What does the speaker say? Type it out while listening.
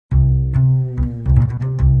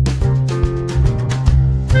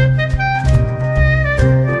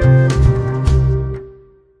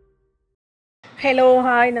Hello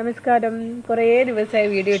hi നമസ്കാരം. കുറേ ദിവസമായി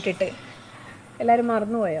വീഡിയോ ഇട്ടിട്ട് എല്ലാവരും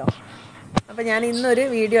മറന്നുപോയോ? അപ്പോൾ ഞാൻ ഇന്നൊരു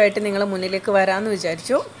വീഡിയോ ആയിട്ട് നിങ്ങളുടെ മുന്നിലേക്ക് വരാമെന്ന്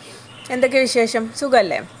വിചാരിച്ചു. എന്തൊക്കെ വിശേഷം?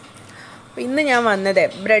 സുഖമല്ലേ? അപ്പോൾ ഇന്ന് ഞാൻ വന്നത്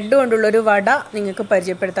ബ്രെഡ് കൊണ്ടുള്ളൊരു വട നിങ്ങൾക്ക്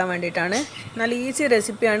പരിചയപ്പെടുത്താൻ വേണ്ടിയിട്ടാണ്. നല്ല ഈസി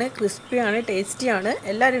റെസിപ്പിയാണ്, ക്രിസ്പിയാണ്, ടേസ്റ്റിയാണ്.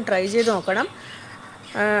 എല്ലാവരും ട്രൈ ചെയ്ത് നോക്കണം.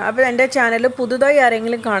 അപ്പോൾ എൻ്റെ ചാനൽ പുതുതായി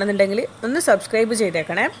ആരെങ്കിലും കാണുന്നുണ്ടെങ്കിൽ ഒന്ന് സബ്സ്ക്രൈബ്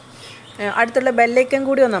ചെയ്തേക്കണേ. അടുത്തുള്ള ബെല്ലൈക്കൻ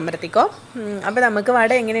കൂടി ഒന്ന് അമർത്തിക്കോ. അപ്പോൾ നമുക്ക്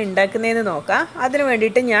വട എങ്ങനെ ഉണ്ടാക്കുന്നതെന്ന് നോക്കാം. അതിന്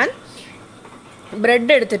വേണ്ടിയിട്ട് ഞാൻ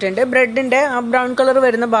ബ്രെഡ് എടുത്തിട്ടുണ്ട്. ബ്രെഡിൻ്റെ ആ ബ്രൗൺ കളർ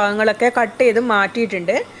വരുന്ന ഭാഗങ്ങളൊക്കെ കട്ട് ചെയ്ത്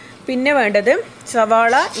മാറ്റിയിട്ടുണ്ട്. പിന്നെ വേണ്ടത്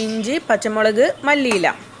സവാള, ഇഞ്ചി, പച്ചമുളക്,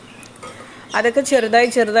 മല്ലിയില, അതൊക്കെ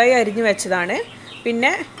ചെറുതായി അരിഞ്ഞു വെച്ചതാണ്.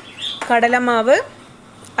 പിന്നെ കടലമാവ്,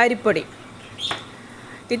 അരിപ്പൊടി,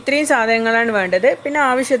 ഇത്രയും സാധനങ്ങളാണ് വേണ്ടത്. പിന്നെ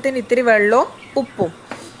ആവശ്യത്തിന് ഇത്തിരി വെള്ളവും ഉപ്പും.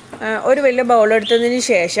 ഒരു വലിയ ബൗൾ എടുത്തതിന്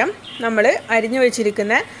ശേഷം നമ്മൾ അരിഞ്ഞു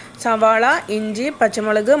വെച്ചിരിക്കുന്ന സവാള, ഇഞ്ചി,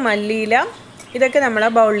 പച്ചമുളക്, മല്ലിയില ഇതൊക്കെ നമ്മൾ ആ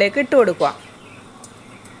ബൗളിലേക്ക് ഇട്ട് കൊടുക്കുക.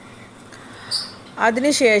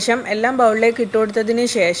 അതിനുശേഷം എല്ലാം ബൗളിലേക്ക് ഇട്ട് കൊടുത്തതിന്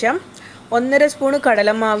ശേഷം 1.5 സ്പൂണ്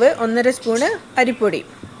കടലമാവ്, 1.5 സ്പൂണ് അരിപ്പൊടി,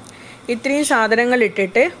 ഇത്രയും സാധനങ്ങൾ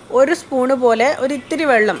ഇട്ടിട്ട് 1 സ്പൂണ് പോലെ ഒരു ഇത്തിരി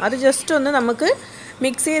വെള്ളം, അത് ജസ്റ്റ് ഒന്ന് നമുക്ക്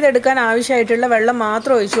മിക്സ് ചെയ്തെടുക്കാൻ ആവശ്യമായിട്ടുള്ള വെള്ളം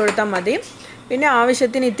മാത്രം ഒഴിച്ചു കൊടുത്താൽ മതി. പിന്നെ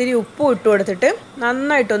ആവശ്യത്തിന് ഇത്തിരി ഉപ്പും ഇട്ട് കൊടുത്തിട്ട്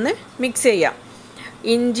നന്നായിട്ടൊന്ന് മിക്സ് ചെയ്യാം.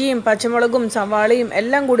 ഇഞ്ചിയും പച്ചമുളകും സവാളയും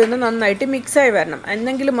എല്ലാം കൂടി ഒന്ന് നന്നായിട്ട് മിക്സായി വരണം.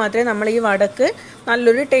 എന്നെങ്കിൽ മാത്രമേ നമ്മൾ ഈ വടക്ക്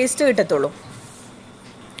നല്ലൊരു ടേസ്റ്റ് കിട്ടത്തുള്ളൂ.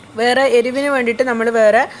 വേറെ എരിവിന് വേണ്ടിയിട്ട് നമ്മൾ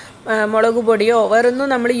വേറെ മുളക് പൊടിയോ വേറൊന്നും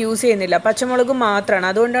നമ്മൾ യൂസ് ചെയ്യുന്നില്ല, പച്ചമുളക് മാത്രമാണ്.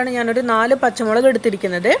 അതുകൊണ്ടാണ് ഞാനൊരു 4 പച്ചമുളക്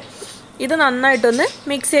എടുത്തിരിക്കുന്നത്. ഇത് നന്നായിട്ടൊന്ന്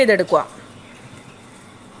മിക്സ് ചെയ്തെടുക്കുക.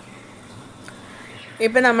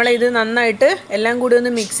 ഇപ്പം നമ്മളിത് നന്നായിട്ട് എല്ലാം കൂടി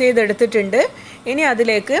ഒന്ന് മിക്സ് ചെയ്തെടുത്തിട്ടുണ്ട്. ഇനി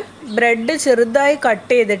അതിലേക്ക് ബ്രെഡ് ചെറുതായി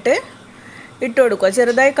കട്ട് ചെയ്തിട്ട് ഇട്ട് കൊടുക്കുക.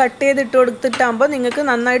 ചെറുതായി കട്ട് ചെയ്ത് ഇട്ട് കൊടുത്തിട്ടാകുമ്പോൾ നിങ്ങൾക്ക്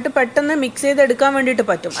നന്നായിട്ട് പെട്ടെന്ന് മിക്സ് ചെയ്തെടുക്കാൻ വേണ്ടിയിട്ട്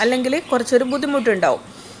പറ്റും, അല്ലെങ്കിൽ കുറച്ചൊരു ബുദ്ധിമുട്ടുണ്ടാവും.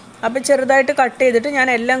 അപ്പോൾ ചെറുതായിട്ട് കട്ട് ചെയ്തിട്ട് ഞാൻ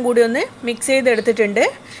എല്ലാം കൂടി ഒന്ന് മിക്സ് ചെയ്തെടുത്തിട്ടുണ്ട്.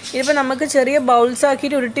 ഇതിപ്പോൾ നമുക്ക് ചെറിയ ബൗൾസ്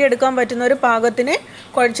ആക്കിയിട്ട് ഉരുട്ടിയെടുക്കാൻ പറ്റുന്ന ഒരു പാകത്തിന്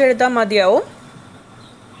കുഴച്ചെടുത്താൽ മതിയാവും.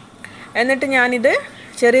 എന്നിട്ട് ഞാനിത്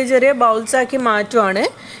ചെറിയ ബൗൾസാക്കി മാറ്റുവാണ്.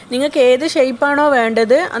 നിങ്ങൾക്ക് ഏത് ഷേപ്പാണോ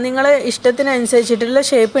വേണ്ടത് നിങ്ങളെ ഇഷ്ടത്തിനനുസരിച്ചിട്ടുള്ള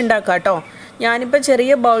ഷേപ്പ് ഉണ്ടാക്കാം കേട്ടോ. ഞാനിപ്പോൾ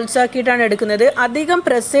ചെറിയ ബൗൾസാക്കിയിട്ടാണ് എടുക്കുന്നത്. അധികം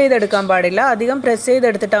പ്രസ് ചെയ്തെടുക്കാൻ പാടില്ല. അധികം പ്രസ്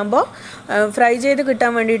ചെയ്തെടുത്തിട്ടാകുമ്പോൾ ഫ്രൈ ചെയ്ത്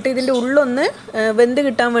കിട്ടാൻ വേണ്ടിയിട്ട് ഇതിൻ്റെ ഉള്ളൊന്ന് വെന്ത്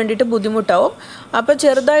കിട്ടാൻ വേണ്ടിയിട്ട് ബുദ്ധിമുട്ടാവും. അപ്പോൾ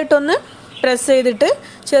ചെറുതായിട്ടൊന്ന് പ്രസ് ചെയ്തിട്ട്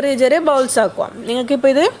ചെറിയ ബൗൾസ് ആക്കുക.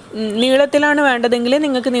 നിങ്ങൾക്കിപ്പോൾ ഇത് നീളത്തിലാണ് വേണ്ടതെങ്കിൽ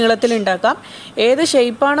നിങ്ങൾക്ക് നീളത്തിൽ ഉണ്ടാക്കാം. ഏത്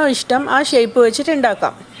ഷേപ്പാണോ ഇഷ്ടം ആ ഷേപ്പ് വെച്ചിട്ട്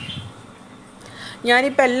ഉണ്ടാക്കാം.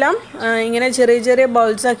 ഞാനിപ്പോൾ എല്ലാം ഇങ്ങനെ ചെറിയ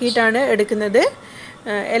ബൗൾസ് ആക്കിയിട്ടാണ് എടുക്കുന്നത്.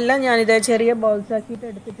 എല്ലാം ഞാനിത് ചെറിയ ബൗൾസ് ആക്കിയിട്ട്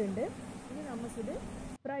എടുത്തിട്ടുണ്ട്. ഇനി നമുക്കിത്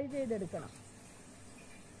ഫ്രൈ ചെയ്തെടുക്കണം.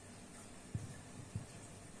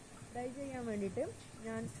 ഫ്രൈ ചെയ്യാൻ വേണ്ടിയിട്ട്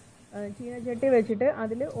ഞാൻ ചീനച്ചട്ടി വെച്ചിട്ട്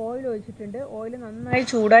അതിൽ ഓയിൽ ഒഴിച്ചിട്ടുണ്ട്. ഓയിൽ നന്നായി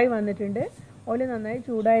ചൂടായി വന്നിട്ടുണ്ട്. ഓയിൽ നന്നായി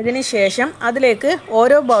ചൂടായതിന് ശേഷം അതിലേക്ക്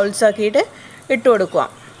ഓരോ ബൗൾസ് ആക്കിയിട്ട് ഇട്ട് കൊടുക്കുക.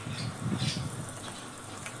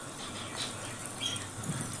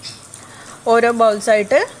 ഓരോ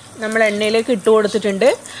ബൗൾസായിട്ട് നമ്മൾ എണ്ണയിലേക്ക് ഇട്ട് കൊടുത്തിട്ടുണ്ട്.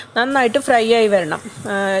 നന്നായിട്ട് ഫ്രൈ ആയി വരണം.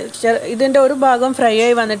 ഇതിൻ്റെ ഒരു ഭാഗം ഫ്രൈ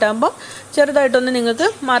ആയി വന്നിട്ടാകുമ്പോൾ ചെറുതായിട്ടൊന്ന് നിങ്ങൾക്ക്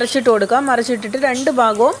മറിച്ചിട്ട് കൊടുക്കാം. മറിച്ചിട്ടിട്ട്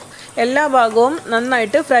എല്ലാ ഭാഗവും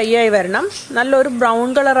നന്നായിട്ട് ഫ്രൈ ആയി വരണം. നല്ലൊരു ബ്രൗൺ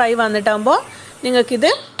കളറായി വന്നിട്ടാകുമ്പോൾ നിങ്ങൾക്കിത്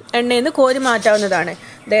എണ്ണയിൽ നിന്ന് കോരി മാറ്റാവുന്നതാണ്.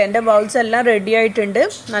 ഇത് എൻ്റെ ബൗൾസ് എല്ലാം റെഡി ആയിട്ടുണ്ട്.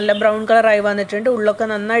 നല്ല ബ്രൗൺ കളറായി വന്നിട്ടുണ്ട്. ഉള്ളൊക്കെ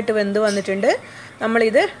നന്നായിട്ട് വെന്ത് വന്നിട്ടുണ്ട്.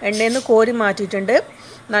 നമ്മളിത് എണ്ണയിൽ നിന്ന് കോരി മാറ്റിയിട്ടുണ്ട്.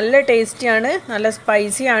 നല്ല ടേസ്റ്റിയാണ്, നല്ല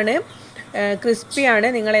സ്പൈസിയാണ്, ക്രിസ്പിയാണ്.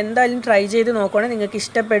 നിങ്ങൾ എന്തായാലും ട്രൈ ചെയ്ത് നോക്കണം. നിങ്ങൾക്ക്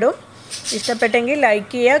ഇഷ്ടപ്പെട്ടെങ്കിൽ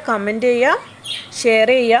ലൈക്ക് ചെയ്യുക, കമൻറ്റ് ചെയ്യുക, ഷെയർ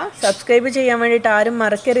ചെയ്യുക, സബ്സ്ക്രൈബ് ചെയ്യാൻ വേണ്ടിയിട്ട് ആരും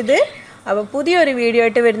മറക്കരുത്. അപ്പോൾ പുതിയൊരു വീഡിയോ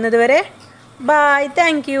ആയിട്ട് വരുന്നത് വരെ by,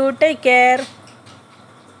 thank you, take care.